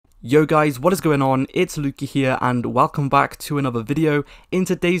Yo guys, what is going on? It's Lukey here and welcome back to another video. In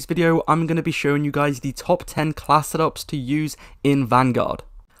today's video, I'm going to be showing you guys the top 10 class setups to use in Vanguard.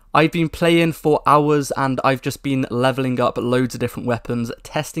 I've been playing for hours and I've just been leveling up loads of different weapons,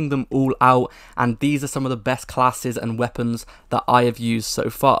 testing them all out, and these are some of the best classes and weapons that I have used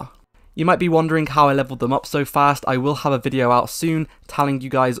so far. You might be wondering how I leveled them up so fast. I will have a video out soon telling you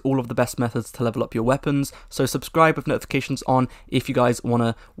guys all of the best methods to level up your weapons, so subscribe with notifications on if you guys want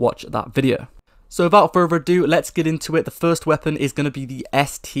to watch that video. So without further ado, let's get into it. The first weapon is going to be the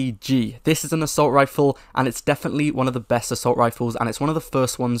STG. This is an assault rifle and it's definitely one of the best assault rifles and it's one of the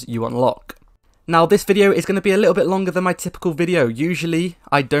first ones you unlock. Now this video is going to be a little bit longer than my typical video. Usually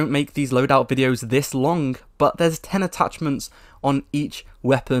I don't make these loadout videos this long, but there's 10 attachments on each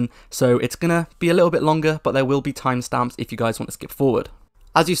weapon, so it's going to be a little bit longer, but there will be timestamps if you guys want to skip forward.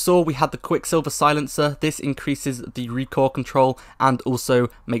 As you saw, we had the Quicksilver Silencer. This increases the recoil control and also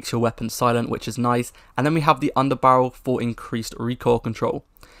makes your weapon silent, which is nice. And then we have the Underbarrel for increased recoil control.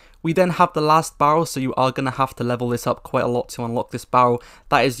 We then have the last barrel, so you are going to have to level this up quite a lot to unlock this barrel.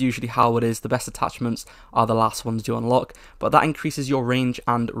 That is usually how it is. The best attachments are the last ones you unlock, but that increases your range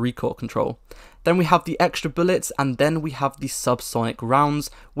and recoil control. Then we have the extra bullets, and then we have the subsonic rounds,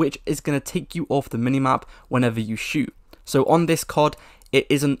 which is going to take you off the minimap whenever you shoot. So on this COD, it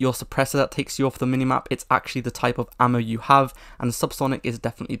isn't your suppressor that takes you off the minimap, it's actually the type of ammo you have, and subsonic is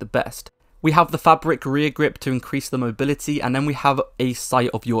definitely the best. We have the fabric rear grip to increase the mobility, and then we have a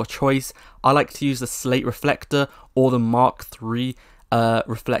sight of your choice. I like to use the slate reflector or the Mark III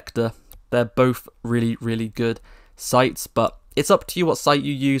reflector. They're both really good sights, but it's up to you what sight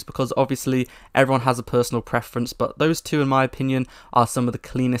you use because obviously everyone has a personal preference, but those two in my opinion are some of the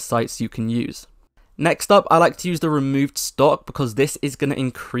cleanest sights you can use. Next up, I like to use the removed stock because this is going to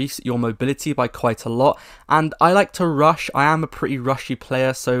increase your mobility by quite a lot, and I like to rush. I am a pretty rushy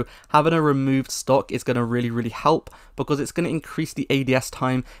player, so having a removed stock is going to really help because it's going to increase the ADS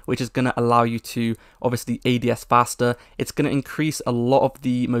time, which is going to allow you to obviously ADS faster. It's going to increase a lot of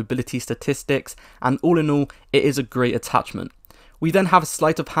the mobility statistics, and all in all, it is a great attachment. We then have a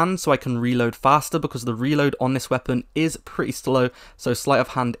sleight of hand, so I can reload faster because the reload on this weapon is pretty slow, so sleight of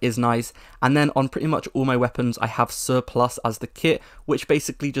hand is nice. And then on pretty much all my weapons, I have surplus as the kit, which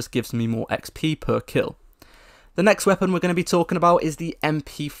basically just gives me more XP per kill. The next weapon we're going to be talking about is the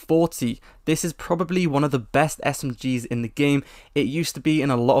MP40. This is probably one of the best SMGs in the game. It used to be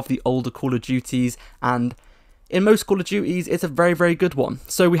in a lot of the older Call of Duties, and in most Call of Duties, it's a very good one.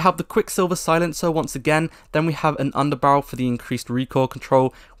 So we have the Quicksilver Silencer once again, then we have an underbarrel for the increased recoil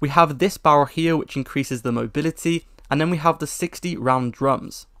control, we have this barrel here which increases the mobility, and then we have the 60 round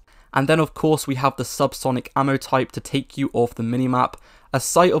drums. And then of course we have the subsonic ammo type to take you off the minimap. A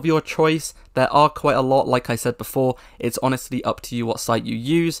sight of your choice, there are quite a lot, like I said before, it's honestly up to you what sight you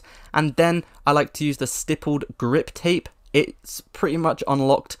use. And then I like to use the stippled grip tape. It's pretty much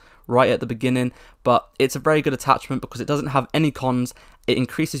unlocked right at the beginning, but it's a very good attachment because it doesn't have any cons, it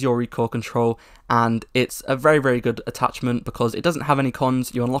increases your recoil control, and it's a very good attachment because it doesn't have any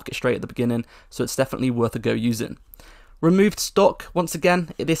cons, you unlock it straight at the beginning, so it's definitely worth a go using. Removed stock, once again,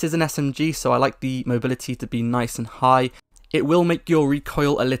 this is an SMG, so I like the mobility to be nice and high. It will make your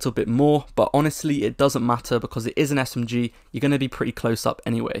recoil a little bit more, but honestly it doesn't matter because it is an SMG, you're going to be pretty close up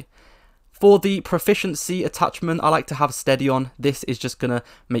anyway. For the proficiency attachment, I like to have steady on. This is just going to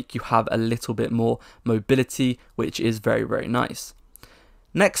make you have a little bit more mobility, which is very nice.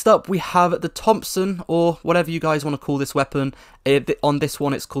 Next up, we have the Thompson, or whatever you guys want to call this weapon. On this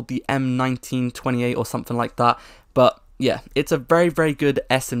one, it's called the M1928 or something like that. But yeah, it's a very good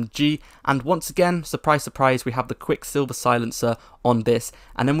SMG. And once again, surprise, we have the Quicksilver Silencer on this.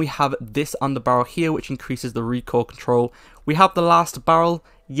 And then we have this underbarrel here, which increases the recoil control. We have the last barrel.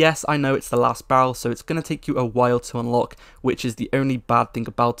 Yes, I know it's the last barrel, so it's going to take you a while to unlock, which is the only bad thing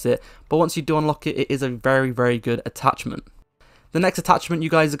about it. But once you do unlock it, it is a very good attachment. The next attachment you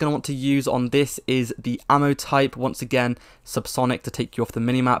guys are going to want to use on this is the ammo type. Once again, subsonic to take you off the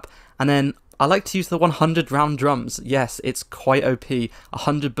minimap. And then I like to use the 100 round drums. Yes, it's quite OP,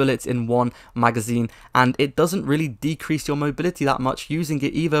 100 bullets in one magazine, and it doesn't really decrease your mobility that much using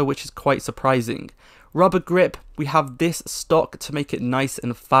it either, which is quite surprising. Rubber grip, we have this stock to make it nice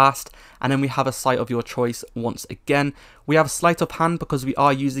and fast, and then we have a sight of your choice once again. We have sleight of hand because we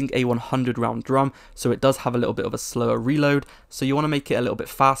are using a 100 round drum, so it does have a little bit of a slower reload, so you want to make it a little bit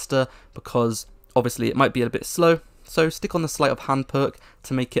faster because obviously it might be a bit slow, so stick on the sleight of hand perk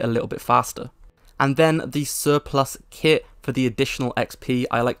to make it a little bit faster. And then the surplus kit for the additional XP,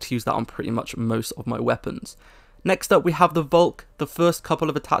 I like to use that on pretty much most of my weapons. Next up we have the VOLK. The first couple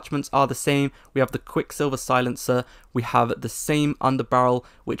of attachments are the same. We have the Quicksilver silencer, we have the same underbarrel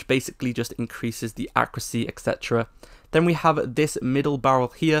which basically just increases the accuracy, etc. Then we have this middle barrel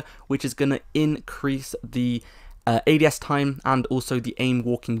here which is going to increase the ADS time and also the aim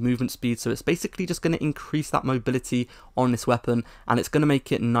walking movement speed, so it's basically just going to increase that mobility on this weapon and it's going to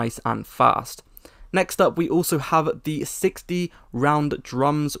make it nice and fast. Next up we also have the 60 round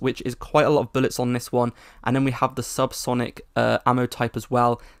drums, which is quite a lot of bullets on this one, and then we have the subsonic ammo type as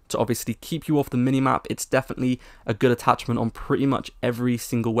well to obviously keep you off the minimap. It's definitely a good attachment on pretty much every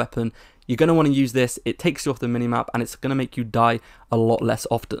single weapon. You're going to want to use this, it takes you off the minimap and it's going to make you die a lot less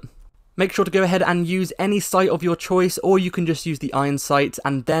often. Make sure to go ahead and use any sight of your choice, or you can just use the iron sight.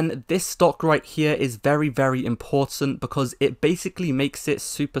 And then this stock right here is very important because it basically makes it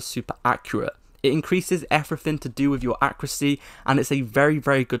super accurate. It increases everything to do with your accuracy and it's a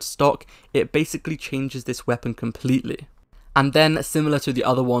very good stock. It basically changes this weapon completely. And then similar to the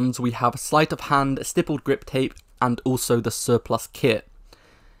other ones, we have sleight of hand, stippled grip tape and also the surplus kit.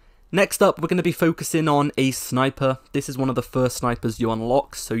 Next up, we're going to be focusing on a sniper. This is one of the first snipers you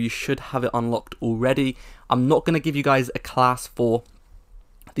unlock, so you should have it unlocked already. I'm not going to give you guys a class for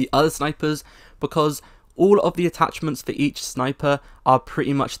the other snipers because all of the attachments for each sniper are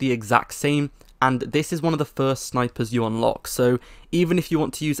pretty much the exact same, and this is one of the first snipers you unlock. So even if you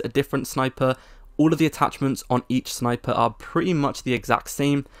want to use a different sniper, all of the attachments on each sniper are pretty much the exact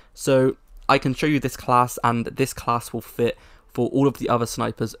same. So I can show you this class, and this class will fit for all of the other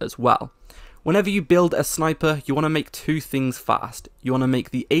snipers as well. Whenever you build a sniper, you want to make two things fast. You want to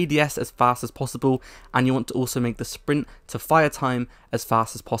make the ADS as fast as possible, and you want to also make the sprint to fire time as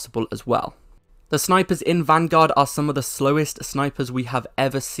fast as possible as well. The snipers in Vanguard are some of the slowest snipers we have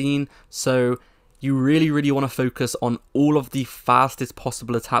ever seen, so you really want to focus on all of the fastest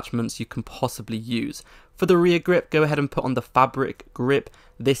possible attachments you can possibly use. For the rear grip, go ahead and put on the fabric grip.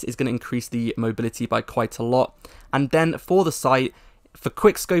 This is going to increase the mobility by quite a lot. And then for the sight, for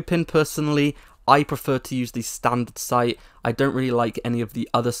quick scoping, personally, I prefer to use the standard sight. I don't really like any of the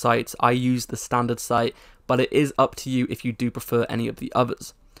other sights. I use the standard sight, but it is up to you if you do prefer any of the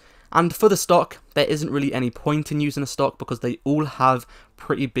others. And for the stock, there isn't really any point in using a stock because they all have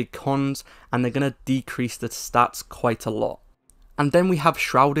pretty big cons and they're going to decrease the stats quite a lot. And then we have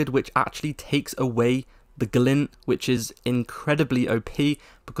Shrouded, which actually takes away the glint, which is incredibly OP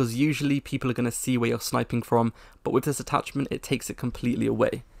because usually people are going to see where you're sniping from, but with this attachment it takes it completely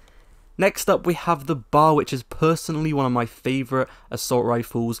away. Next up we have the bar, which is personally one of my favourite assault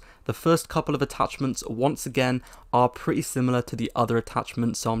rifles. The first couple of attachments once again are pretty similar to the other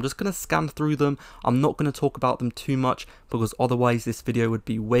attachments, so I'm just going to scan through them. I'm not going to talk about them too much because otherwise this video would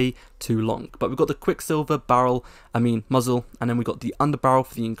be way too long. But we've got the Quicksilver muzzle, and then we've got the underbarrel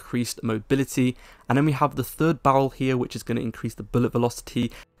for the increased mobility, and then we have the third barrel here which is going to increase the bullet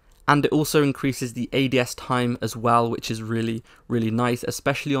velocity. And it also increases the ADS time as well, which is really nice,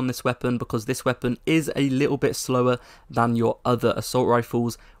 especially on this weapon because this weapon is a little bit slower than your other assault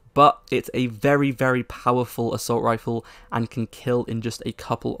rifles, but it's a very powerful assault rifle and can kill in just a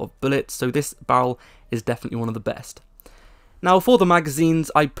couple of bullets, so this barrel is definitely one of the best. Now for the magazines,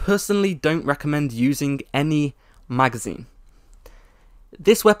 I personally don't recommend using any magazine.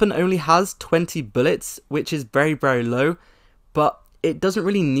 This weapon only has 20 bullets, which is very low, but it doesn't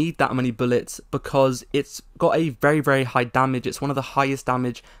really need that many bullets because it's got a very high damage. It's one of the highest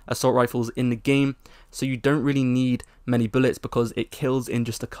damage assault rifles in the game, so you don't really need many bullets because it kills in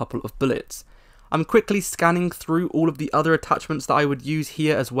just a couple of bullets. I'm quickly scanning through all of the other attachments that I would use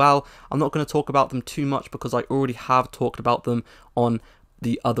here as well. I'm not going to talk about them too much because I already have talked about them on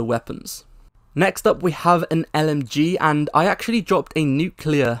the other weapons. Next up we have an LMG, and I actually dropped a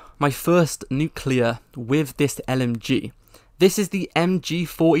nuclear, my first nuclear with this LMG. This is the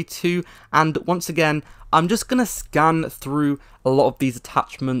MG42, and once again, I'm just going to scan through a lot of these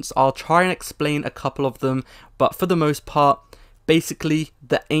attachments. I'll try and explain a couple of them, but for the most part, basically,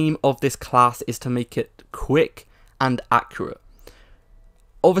 the aim of this class is to make it quick and accurate.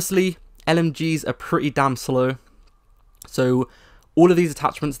 Obviously, LMGs are pretty damn slow, so all of these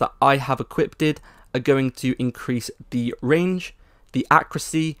attachments that I have equipped are going to increase the range, the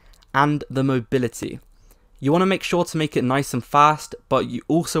accuracy, and the mobility. You want to make sure to make it nice and fast, but you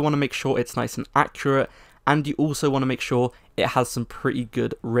also want to make sure it's nice and accurate, and you also want to make sure it has some pretty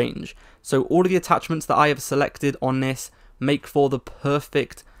good range. So all of the attachments that I have selected on this make for the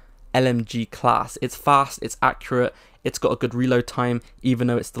perfect LMG class. It's fast, it's accurate, it's got a good reload time, even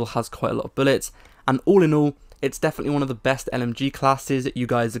though it still has quite a lot of bullets, and all in all, it's definitely one of the best LMG classes you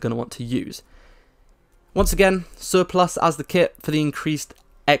guys are going to want to use. Once again, surplus as the kit for the increased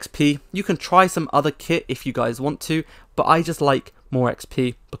XP. You can try some other kit if you guys want to, but I just like more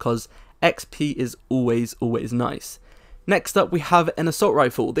XP because XP is always nice. Next up we have an assault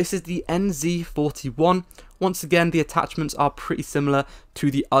rifle. This is the NZ41. Once again, the attachments are pretty similar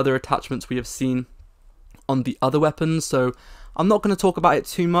to the other attachments we have seen on the other weapons, so I'm not going to talk about it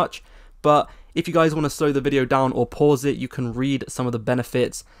too much, but if you guys want to slow the video down or pause it, you can read some of the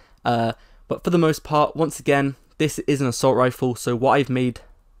benefits. But for the most part, once again, this is an assault rifle, so what I've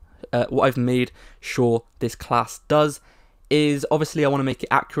made sure this class does is, obviously I want to make it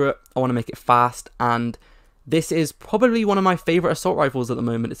accurate, I want to make it fast, and this is probably one of my favorite assault rifles at the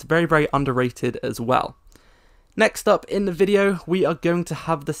moment. It's very underrated as well. Next up in the video, we are going to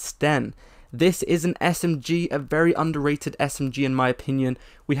have the STEN. This is an SMG, a very underrated SMG in my opinion.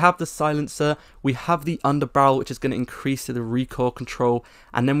 We have the silencer, we have the underbarrel, which is going to increase the recoil control,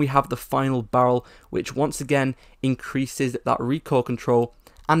 and then we have the final barrel, which once again increases that recoil control,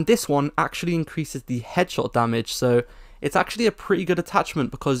 and this one actually increases the headshot damage, so it's actually a pretty good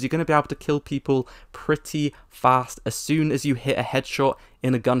attachment because you're going to be able to kill people pretty fast. As soon as you hit a headshot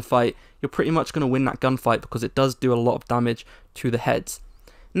in a gunfight, you're pretty much going to win that gunfight because it does do a lot of damage to the heads.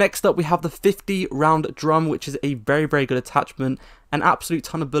 Next up we have the 50 round drum, which is a very good attachment, an absolute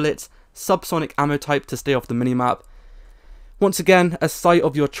ton of bullets, subsonic ammo type to stay off the minimap. Once again, a sight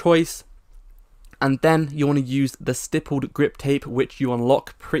of your choice, and then you want to use the stippled grip tape, which you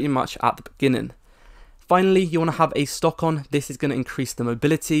unlock pretty much at the beginning. Finally, you want to have a stock on. This is going to increase the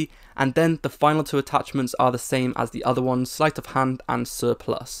mobility, and then the final two attachments are the same as the other ones, sleight of hand and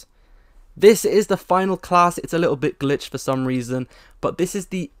surplus. This is the final class. It's a little bit glitched for some reason, but this is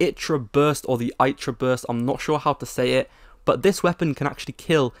the ITRA burst, or the ITRA burst, I'm not sure how to say it, but this weapon can actually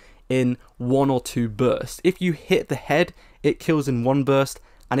kill in 1 or 2 bursts. If you hit the head, it kills in 1 burst,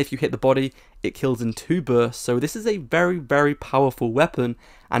 and if you hit the body, it kills in 2 bursts. So this is a very powerful weapon,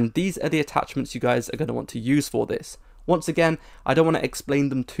 and these are the attachments you guys are going to want to use for this. Once again, I don't want to explain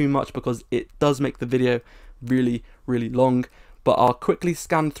them too much because it does make the video really long, but I'll quickly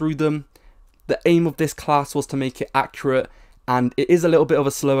scan through them. The aim of this class was to make it accurate, and it is a little bit of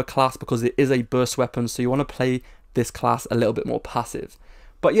a slower class because it is a burst weapon, so you want to play this class a little bit more passive.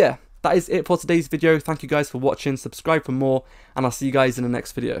 But yeah, that is it for today's video. Thank you guys for watching, subscribe for more, and I'll see you guys in the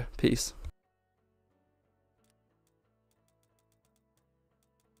next video. Peace.